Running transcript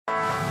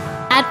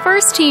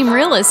First Team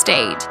Real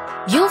Estate.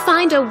 You'll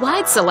find a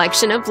wide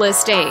selection of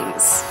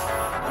listings.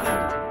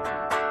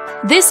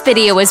 This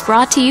video is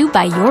brought to you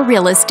by your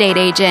real estate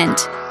agent.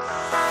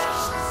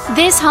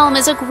 This home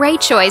is a great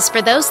choice for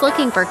those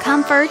looking for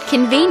comfort,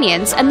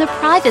 convenience, and the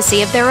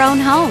privacy of their own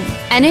home.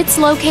 And it's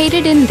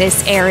located in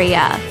this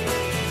area.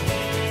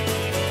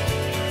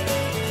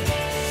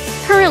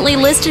 Currently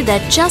listed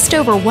at just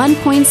over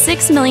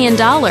 $1.6 million.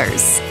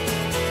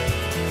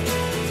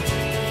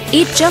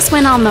 It just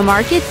went on the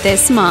market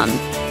this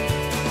month.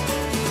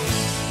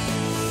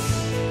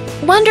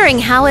 Wondering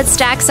how it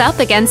stacks up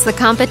against the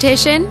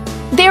competition?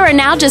 There are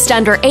now just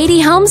under 80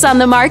 homes on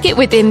the market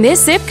within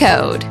this zip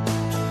code.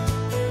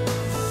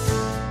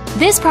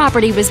 This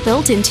property was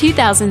built in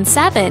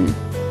 2007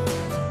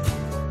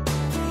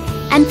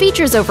 and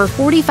features over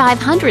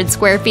 4,500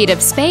 square feet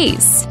of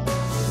space,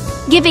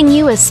 giving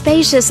you a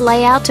spacious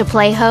layout to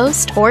play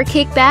host or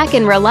kick back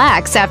and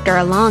relax after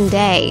a long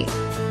day.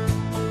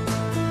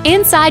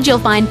 Inside you'll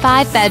find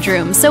 5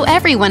 bedrooms, so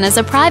everyone has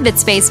a private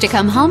space to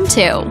come home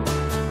to,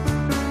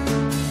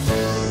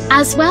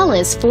 as well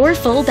as 4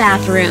 full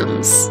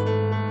bathrooms.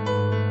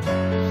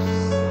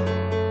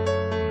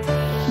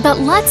 But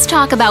let's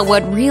talk about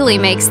what really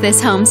makes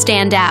this home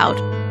stand out.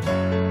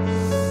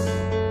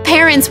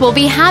 Parents will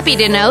be happy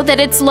to know that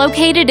it's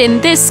located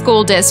in this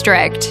school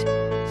district.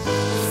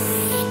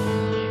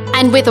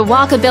 And with a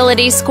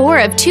walkability score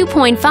of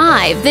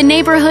 2.5, the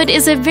neighborhood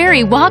is a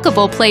very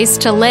walkable place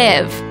to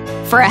live.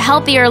 For a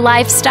healthier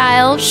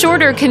lifestyle,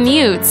 shorter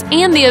commutes,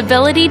 and the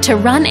ability to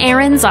run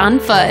errands on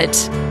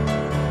foot.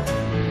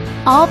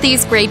 All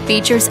these great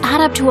features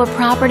add up to a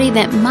property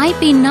that might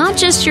be not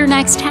just your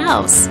next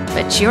house,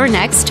 but your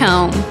next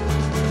home.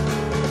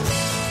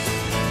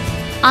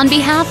 On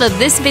behalf of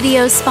this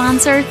video's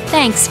sponsor,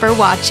 thanks for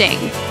watching.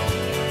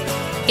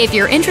 If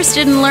you're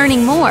interested in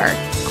learning more,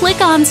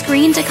 click on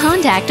screen to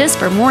contact us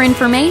for more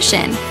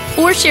information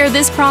or share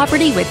this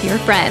property with your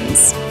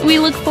friends. We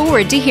look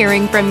forward to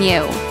hearing from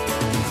you.